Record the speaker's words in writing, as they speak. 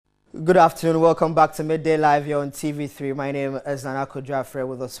Good afternoon. Welcome back to Midday Live here on TV3. My name is Nanako Jafre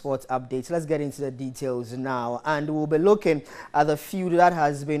with a sports update. Let's get into the details now. And we'll be looking at the feud that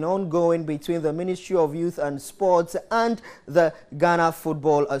has been ongoing between the Ministry of Youth and Sports and the Ghana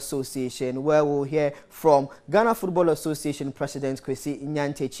Football Association, where we'll hear from Ghana Football Association President Kwesi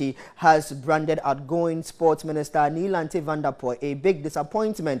Nyantakyi has branded outgoing Sports Minister Nilante Vanderpoel a big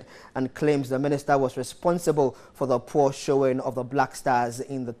disappointment and claims the minister was responsible for the poor showing of the Black Stars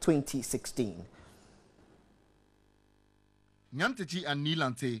in the 2016. Nyantakyi and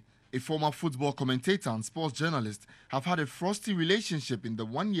Nilante, a former football commentator and sports journalist, have had a frosty relationship in the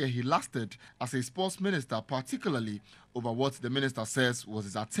 1 year he lasted as a sports minister, particularly over what the minister says was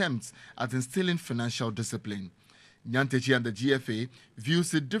his attempts at instilling financial discipline. Nyantakyi and the GFA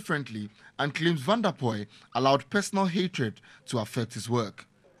views it differently and claims Vanderpoel allowed personal hatred to affect his work.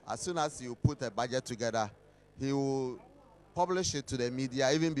 As soon as you put a budget together, he will publish it to the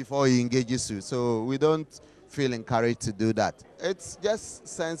media even before he engages you. So we don't feel encouraged to do that. It just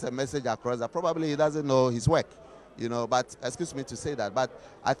sends a message across that probably he doesn't know his work, but excuse me to say that. But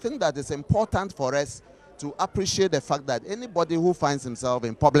I think that it's important for us to appreciate the fact that anybody who finds himself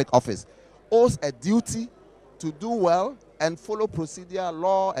in public office owes a duty to do well and follow procedure,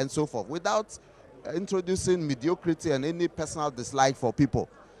 law, and so forth, without introducing mediocrity and any personal dislike for people.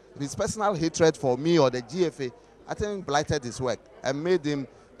 His personal hatred for me or the GFA, I think, blighted his work and made him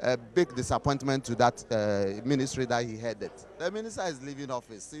a big disappointment to that ministry that he headed. The minister is leaving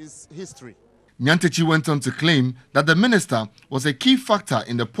office. It's history. Nyantakyi went on to claim that the minister was a key factor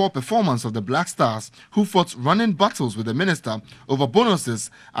in the poor performance of the Black Stars, who fought running battles with the minister over bonuses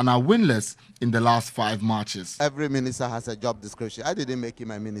and are winless in the last 5 matches. Every minister has a job description. I didn't make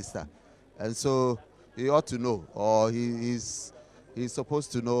him a minister. And so he ought to know, or he's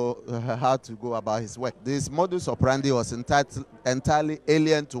supposed to know how to go about his work. This modus operandi was entirely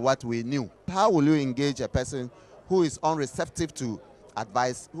alien to what we knew. How will you engage a person who is unreceptive to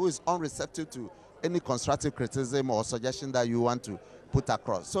advice, who is unreceptive to any constructive criticism or suggestion that you want to put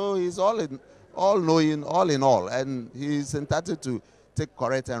across? So he's all-knowing, all in all, and he's entitled to take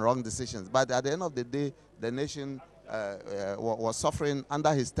correct and wrong decisions. But at the end of the day, the nation was suffering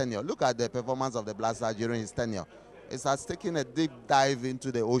under his tenure. Look at the performance of the Black Stars during his tenure. It has taken a deep dive into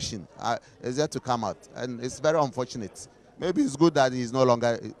the ocean. It's yet to come out, and it's very unfortunate. Maybe it's good that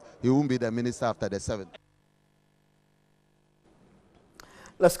he won't be the minister after the 7th.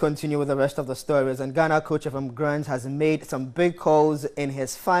 Let's continue with the rest of the stories. And Ghana coach Evan Grant has made some big calls in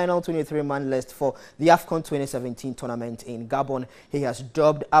his final 23-man list for the AFCON 2017 tournament in Gabon. He has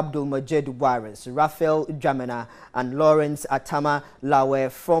dubbed Abdul-Majid Warris, Warris Dwamena and Warris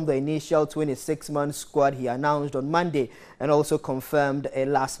Attamah from the initial 26-man squad he announced on Monday, and also confirmed a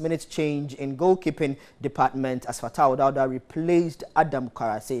last-minute change in goalkeeping department as Fatah Dauda replaced Adam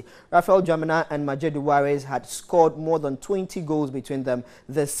Karase. Warris Dwamena and Majid Warris had scored more than 20 goals between them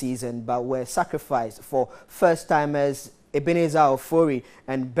this season, but were sacrificed for first-timers Ebenezer Ofori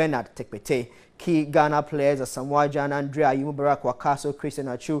and Bernard Tekpete. Key Ghana players are Samuajan, Andrea Yumubarak Wakaso, Christian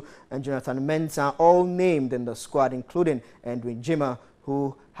Achu and Jonathan Mensah, all named in the squad, including Edwin Jima,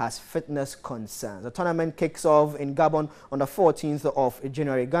 who has fitness concerns. The tournament kicks off in Gabon on the 14th of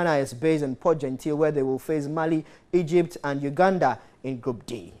January. Ghana is based in Port Gentil, where they will face Mali, Egypt and Uganda in Group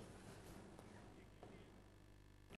D.